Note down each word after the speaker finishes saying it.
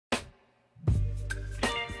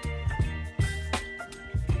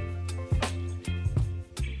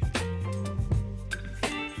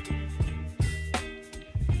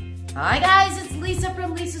Hi guys, it's Lisa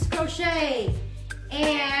from Lisa's Crochet,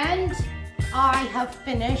 and I have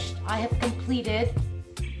completed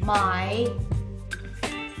my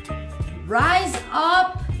Rise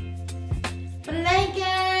Up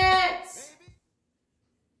blanket.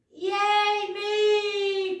 Yay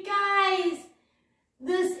me, guys.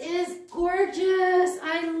 This is gorgeous.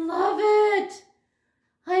 I love it.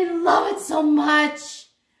 I love it so much.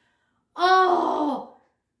 Oh,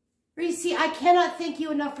 Reese, I cannot thank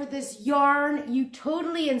you enough for this yarn. You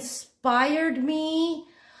totally inspired me.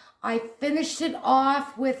 I finished it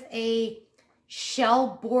off with a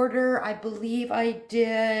shell border. I believe I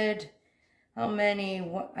did, how many?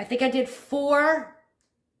 I think I did four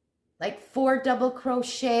double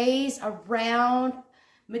crochets around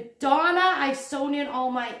Madonna. I've sewn in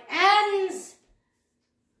all my ends.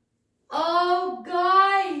 Oh,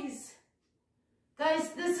 guys,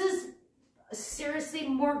 this is seriously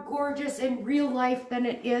more gorgeous in real life than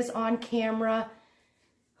it is on camera.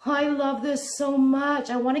 I love this so much.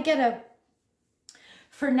 I want to get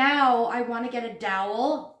for now, I want to get a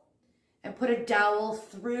dowel and put a dowel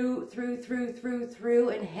through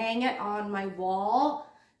and hang it on my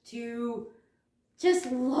wall to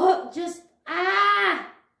just look,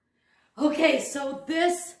 Okay, so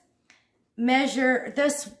this measures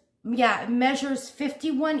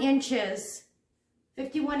 51 inches.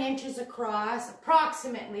 51 inches across,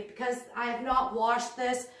 approximately, because I have not washed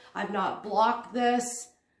this. I've not blocked this.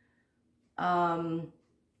 So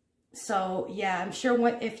yeah, I'm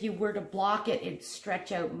sure if you were to block it, it'd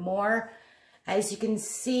stretch out more. As you can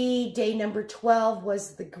see, day number 12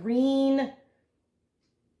 was the green.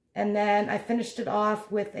 And then I finished it off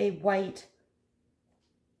with a white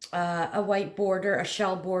border, a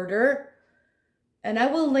shell border. And I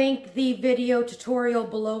will link the video tutorial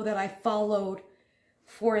below that I followed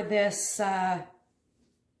for this,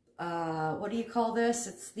 what do you call this?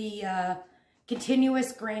 It's the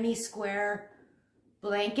continuous granny square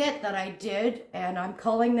blanket that I did, and I'm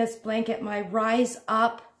calling this blanket my Rise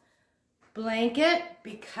Up blanket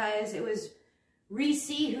because it was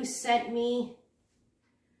Reese who sent me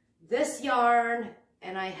this yarn,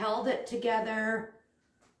 and I held it together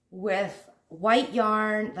with white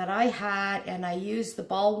yarn that I had, and I used the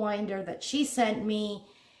ball winder that she sent me.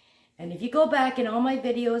 And if you go back in all my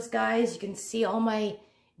videos, guys, you can see all my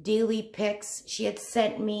daily pics. She had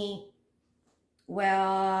sent me,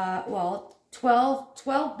 12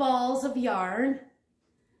 balls of yarn.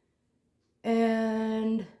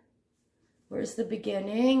 And where's the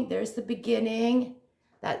beginning? There's the beginning.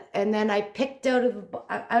 And then I picked out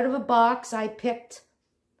of a box, I picked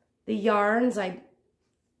the yarns.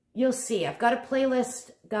 You'll see, I've got a playlist,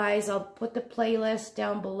 guys. I'll put the playlist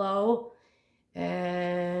down below.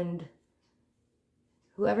 And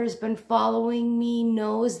whoever's been following me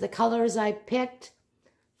knows the colors I picked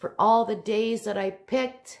for all the days that I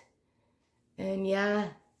picked. And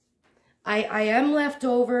yeah, I am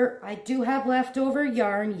leftover. I do have leftover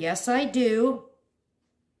yarn. Yes, I do.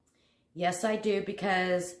 Yes, I do,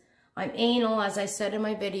 because I'm anal, as I said in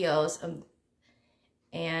my videos,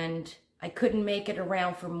 and I couldn't make it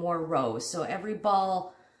around for more rows. So every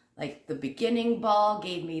ball, like the beginning ball,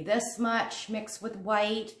 gave me this much mixed with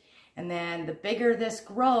white, and then the bigger this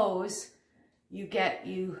grows, you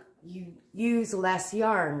use less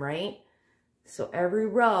yarn, right? So every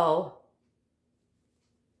row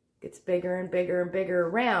gets bigger and bigger and bigger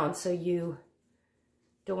around, so you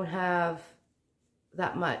don't have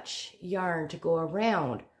that much yarn to go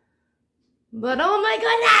around. But oh my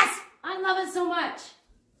goodness, I love it so much.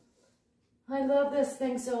 I love this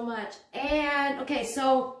thing so much. And okay,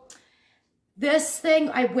 so this thing,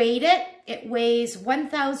 I weighed it. It weighs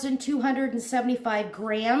 1,275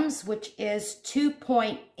 grams, which is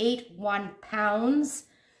 2.81 pounds.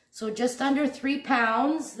 So just under 3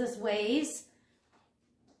 pounds this weighs.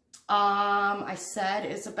 I said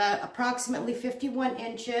it's about approximately 51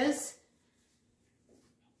 inches.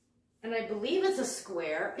 And I believe it's a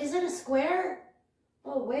square. Is it a square?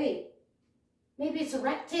 Oh, wait. Maybe it's a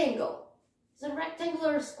rectangle. Is it a rectangle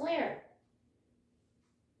or a square?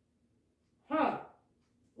 Huh.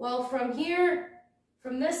 Well, from here,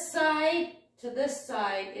 from this side to this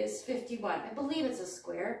side is 51. I believe it's a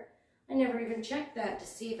square. I never even checked that to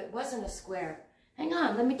see if it wasn't a square. Hang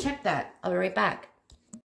on, let me check that. I'll be right back.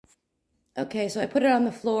 Okay, so I put it on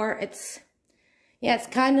the floor. It's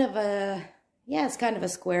kind of a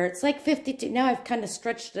square. It's like 52. Now I've kind of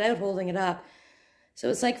stretched it out holding it up. So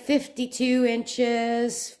it's like 52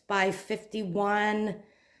 inches by 51.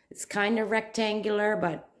 It's kind of rectangular,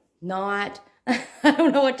 but not. I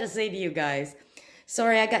don't know what to say to you guys.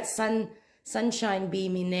 Sorry, I got sunshine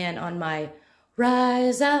beaming in on my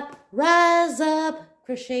Rise Up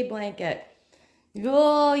Crochet Blanket.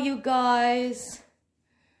 Oh, you guys.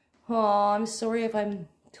 Oh, I'm sorry if I'm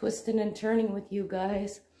twisting and turning with you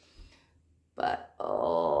guys. But,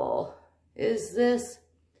 oh, is this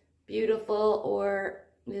beautiful or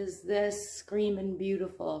is this screaming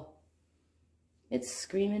beautiful? It's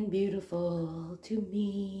screaming beautiful to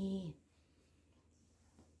me.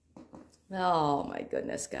 Oh my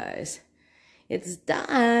goodness, guys. It's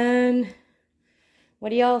done. What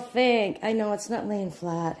do y'all think? I know it's not laying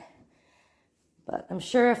flat, but I'm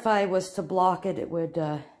sure if I was to block it, it would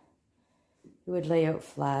lay out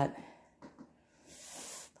flat.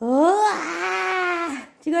 Oh,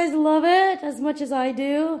 do you guys love it as much as I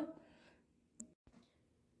do?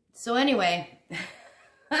 So anyway,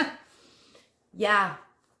 yeah,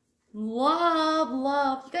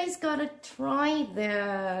 love. You guys gotta try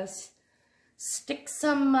this. Stick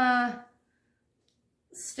some,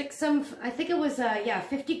 I think it was, yeah,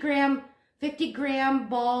 50 gram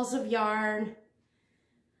balls of yarn,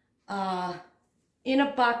 in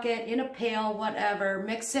a bucket, in a pail, whatever.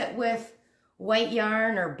 Mix it with white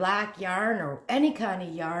yarn or black yarn or any kind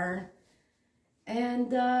of yarn,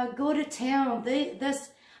 and go to town.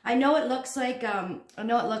 I know it looks like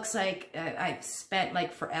I've spent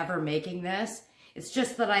like forever making this. It's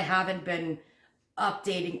just that I haven't been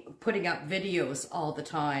putting up videos all the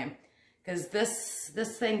time, because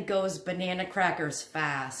this thing goes banana crackers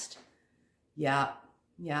fast. Yeah,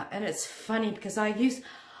 and it's funny because I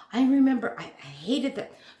remember I hated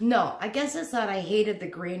that. No, I guess it's that I hated the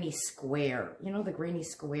granny square. You know, the granny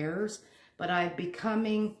squares. But I'm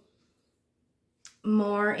becoming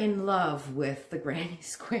more in love with the granny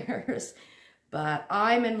squares. But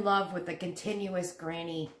I'm in love with the continuous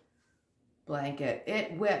granny blanket.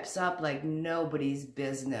 It whips up like nobody's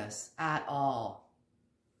business at all.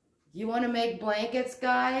 You want to make blankets,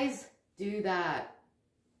 guys? Do that.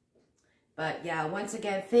 But yeah, once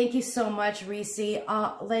again, thank you so much, Reese.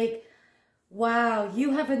 Like, wow,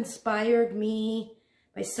 you have inspired me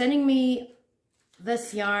by sending me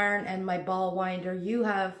this yarn and my ball winder. You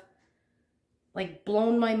have like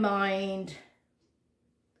blown my mind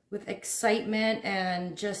with excitement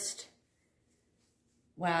and just,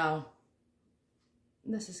 wow.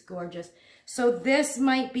 This is gorgeous. So this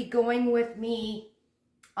might be going with me,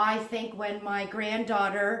 I think, when my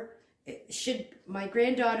granddaughter, it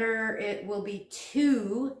will be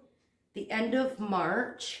 2 the end of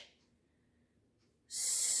March.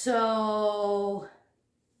 So,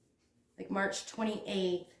 like March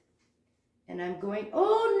 28th. And I'm going,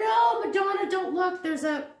 oh no, Madonna, don't look. There's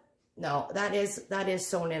no, that is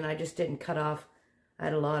sewn in. I just didn't cut off. I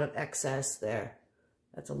had a lot of excess there.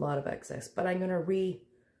 That's a lot of excess. But I'm going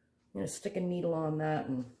to stick a needle on that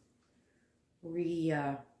and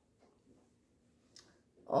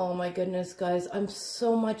oh my goodness, guys. I'm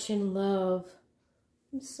so much in love.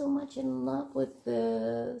 I'm so much in love with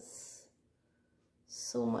this.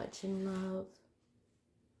 So much in love.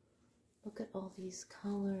 Look at all these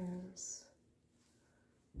colors.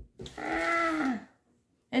 Ah!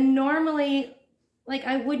 And normally, like,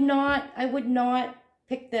 I would not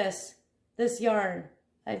pick this yarn.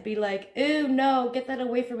 I'd be like, ew, no, get that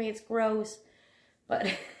away from me, it's gross. But,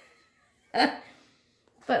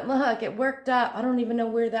 but look, it worked out. I don't even know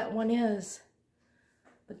where that one is.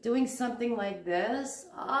 But doing something like this,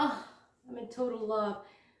 I'm in total love.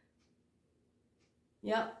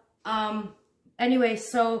 Yep. Anyway,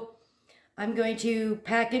 so I'm going to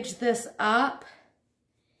package this up.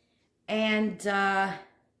 And, well,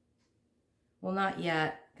 not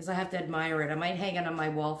yet, because I have to admire it. I might hang it on my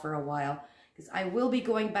wall for a while, because I will be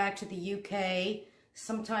going back to the UK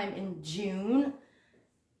sometime in June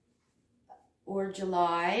or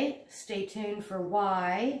July. Stay tuned for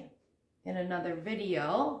why in another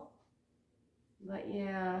video. But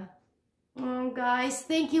yeah. Oh, guys,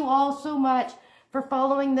 thank you all so much for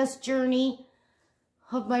following this journey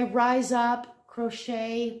of my Rise Up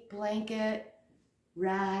Crochet Blanket.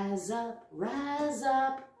 Rise up, rise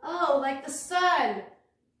up. Oh, like the sun.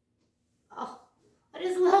 Oh, I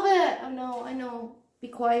just love it. I know. Be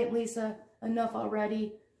quiet, Lisa. Enough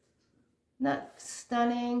already. Not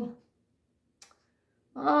stunning.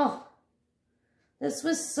 Oh, this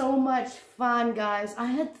was so much fun, guys. I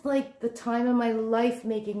had like the time of my life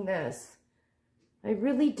making this. I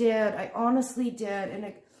really did. I honestly did. And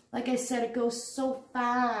it, like I said, it goes so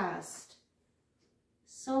fast.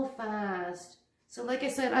 So fast. So like I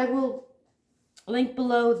said, I will link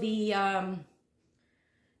below the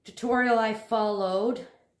tutorial I followed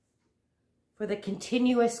for the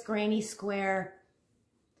continuous granny square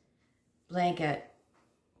blanket.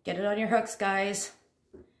 Get it on your hooks, guys.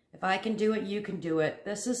 If I can do it, you can do it.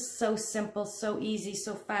 This is so simple, so easy,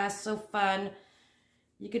 so fast, so fun.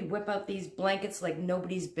 You could whip out these blankets like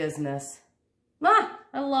nobody's business. Ah,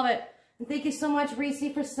 I love it. And thank you so much,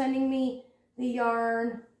 Reese, for sending me the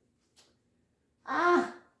yarn.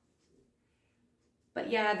 Ah. But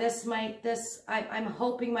yeah, I'm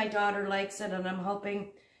hoping my daughter likes it, and I'm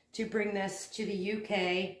hoping to bring this to the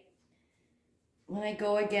UK when I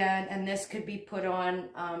go again, and this could be put on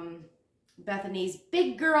Bethany's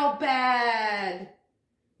big girl bed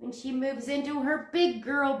when she moves into her big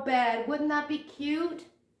girl bed. Wouldn't that be cute?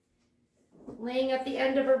 Laying at the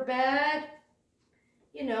end of her bed.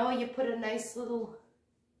 You know, you put a nice little,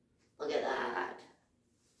 look at that.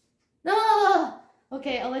 No!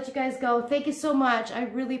 Okay, I'll let you guys go. Thank you so much. I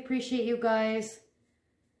really appreciate you guys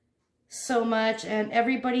so much. And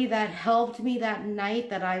everybody that helped me that night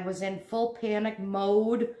that I was in full panic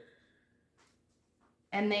mode.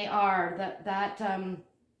 And they are.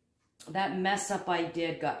 That mess up I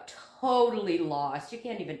did got totally lost. You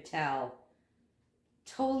can't even tell.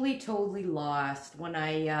 Totally lost when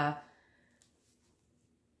I,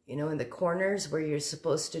 you know, in the corners where you're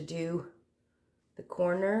supposed to do the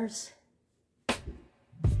corners.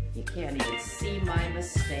 You can't even see my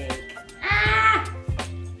mistake. Ah!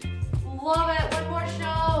 Love it. One more show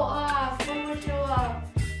off. One more show off.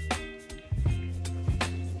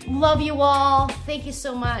 Love you all. Thank you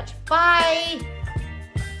so much. Bye.